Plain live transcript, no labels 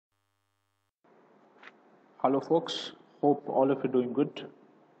Hello, folks. Hope all of you doing good.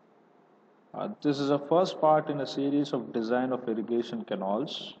 This is the first part in a series of design of irrigation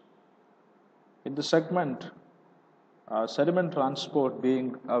canals. In the segment, sediment transport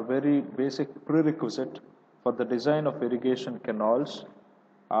being a very basic prerequisite for the design of irrigation canals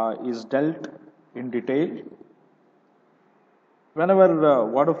is dealt in detail. Whenever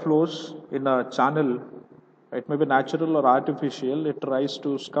water flows in a channel, it may be natural or artificial, it tries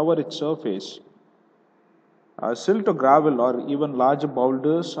to scour its surface. Silt or gravel or even large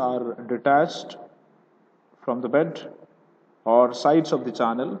boulders are detached from the bed or sides of the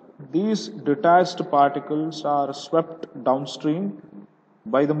channel. These detached particles are swept downstream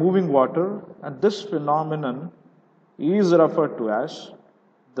by the moving water, and this phenomenon is referred to as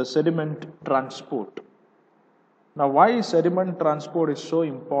the sediment transport. Now, why sediment transport is so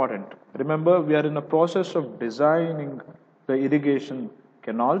important? Remember, we are in a process of designing the irrigation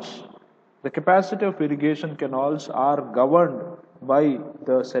canals. The capacity of irrigation canals are governed by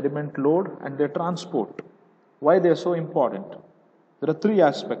the sediment load and their transport. Why they are so important? There are three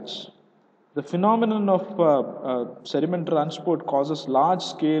aspects. The phenomenon of sediment transport causes large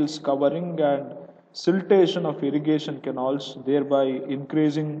scale covering and siltation of irrigation canals, thereby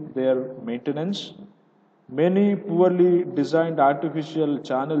increasing their maintenance. Many poorly designed artificial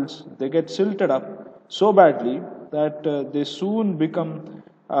channels they get silted up so badly that they soon become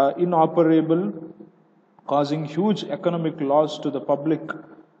inoperable, causing huge economic loss to the public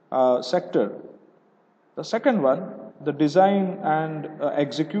sector. The second one, the design and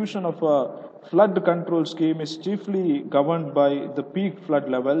execution of a flood control scheme is chiefly governed by the peak flood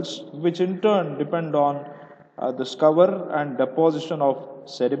levels, which in turn depend on the scour and deposition of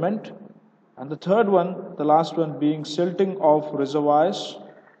sediment. And the third one, the last one, being silting of reservoirs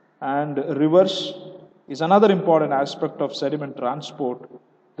and rivers, is another important aspect of sediment transport.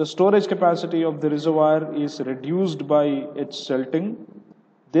 The storage capacity of the reservoir is reduced by its silting,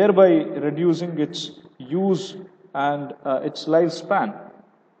 thereby reducing its use and its lifespan.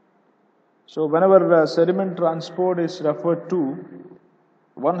 So, whenever sediment transport is referred to,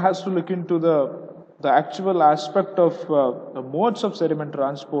 one has to look into the actual aspect of the modes of sediment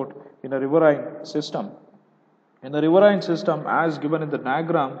transport in a riverine system. In the riverine system, as given in the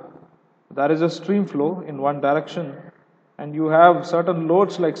diagram, there is a stream flow in one direction, and you have certain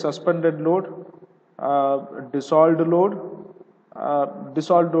loads like suspended load, dissolved load.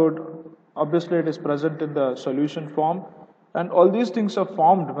 Dissolved load, obviously, it is present in the solution form, and all these things are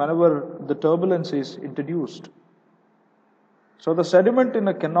formed whenever the turbulence is introduced. So, the sediment in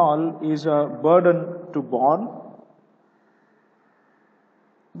a canal is a burden to borne.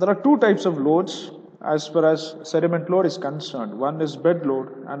 There are two types of loads as far as sediment load is concerned. One is bed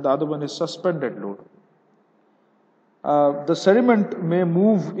load and the other one is suspended load. The sediment may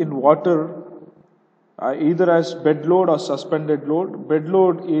move in water either as bed load or suspended load. Bed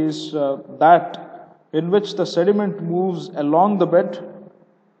load is that in which the sediment moves along the bed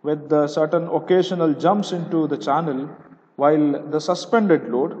with the certain occasional jumps into the channel, while the suspended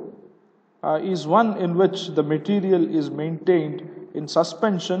load is one in which the material is maintained in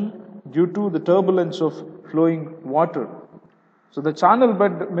suspension due to the turbulence of flowing water. So the channel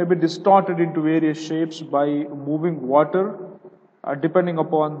bed may be distorted into various shapes by moving water depending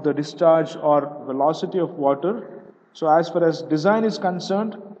upon the discharge or velocity of water. So as far as design is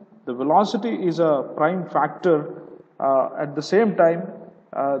concerned, the velocity is a prime factor. At the same time,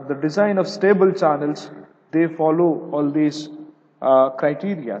 the design of stable channels, they follow all these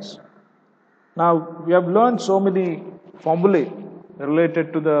criteria. Now, we have learned so many formulae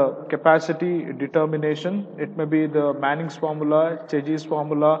related to the capacity determination. It may be the Manning's formula, Chezy's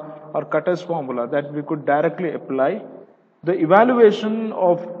formula, or Cutter's formula that we could directly apply. The evaluation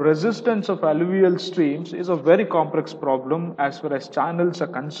of resistance of alluvial streams is a very complex problem as far as channels are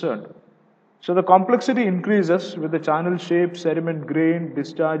concerned. So the complexity increases with the channel shape, sediment grain,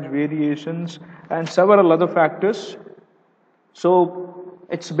 discharge variations, and several other factors. So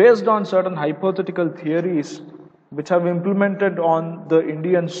it's based on certain hypothetical theories which have implemented on the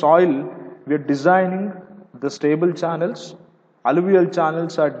Indian soil. We are designing the stable channels. Alluvial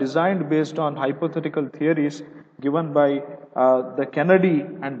channels are designed based on hypothetical theories given by the Kennedy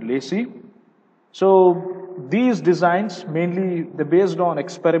and Lacey. So these designs mainly they're based on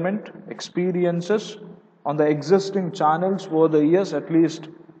experiment, experiences on the existing channels over the years, at least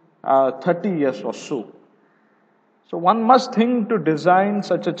 30 years or so. So one must think to design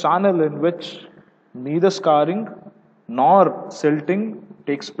such a channel in which neither scarring nor silting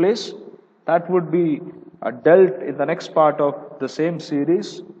takes place. That would be dealt in the next part of the same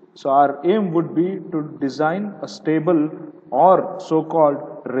series. So our aim would be to design a stable or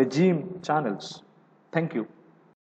so-called regime channels. Thank you.